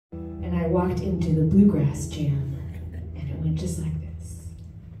walked into the bluegrass jam, and it went just like this.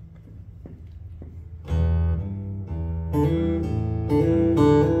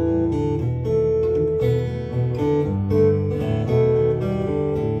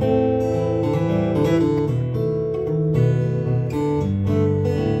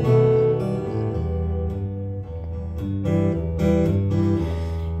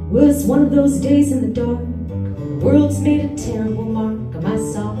 It was one of those days in the dark, when the world's made a terrible mark on my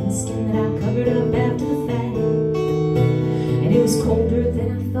softened skin that I covered up after the fact. And it was colder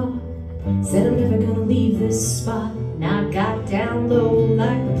than I thought. Said I'm never gonna leave this spot. Now I got down low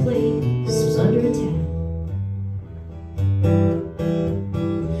like the place was under attack.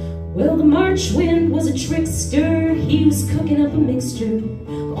 Well, the March wind was a trickster. He was cooking up a mixture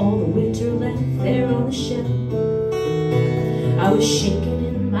of all the winter left there on the shelf. I was shaking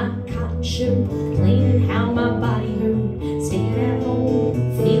in my cotton shirt, complaining how my body hurt, staying at home,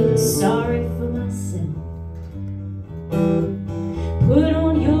 feeling sorry for myself. Put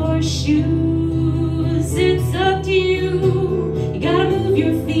on your shoes, it's up to you. You gotta move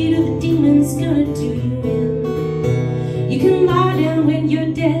your feet or the demon's gonna do you in. You can lie down when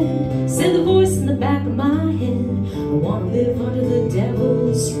you're dead, said the voice in the back of my head. I wanna live under the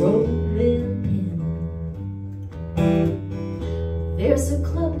devil's rolling pin. There's a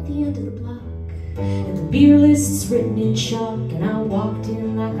club at the end of the block, and the beer list's written in chalk, and I walked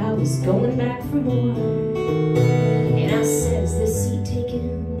in like I was going back for more. And I said, is this seat taken?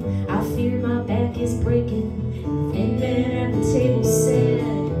 I fear my back is breaking. And the thin man at the table said,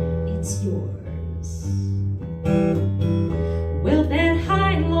 it's yours. Well, that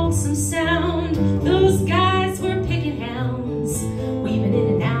high and lonesome sound, those guys were picking hounds, weaving in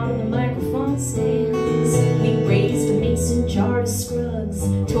and out of the microphone stands. We raised a mason jar of scrubs,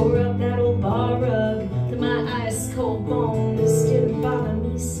 tore up that old bar rug, till my ice cold bones didn't bother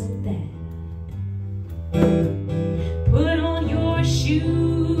me so bad. Put on your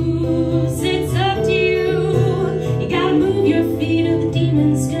shoes, it's up to you. You gotta move your feet or the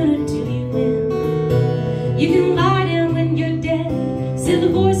demon's gonna do you in. You can lie down when you're dead, said the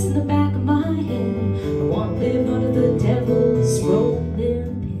voice in the back of my head. I wanna live under the devil's rolling pin.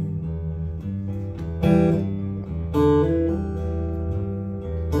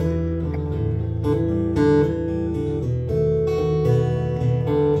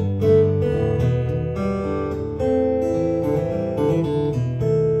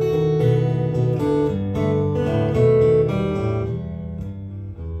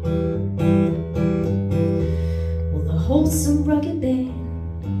 Wholesome rugged band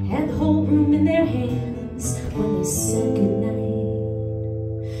had the whole room in their hands when they said goodnight.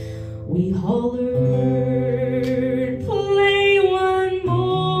 We hollered, play one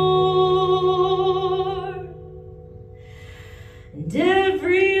more, and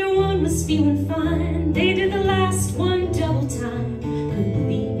everyone was feeling fine. They did the last one double time. Couldn't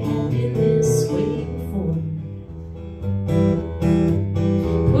believe it had been this way before.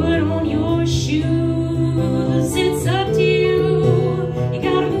 Put on your shoes, it's up to you. You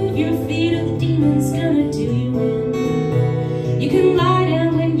gotta move your feet or the demon's gonna do you in. You can lie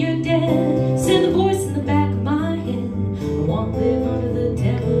down when you're dead, said the voice in the back of my head. I wanna live under the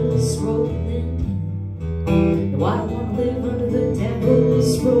devil's rolling pin. No, I wanna live under the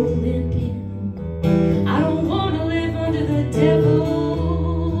devil's rolling pin.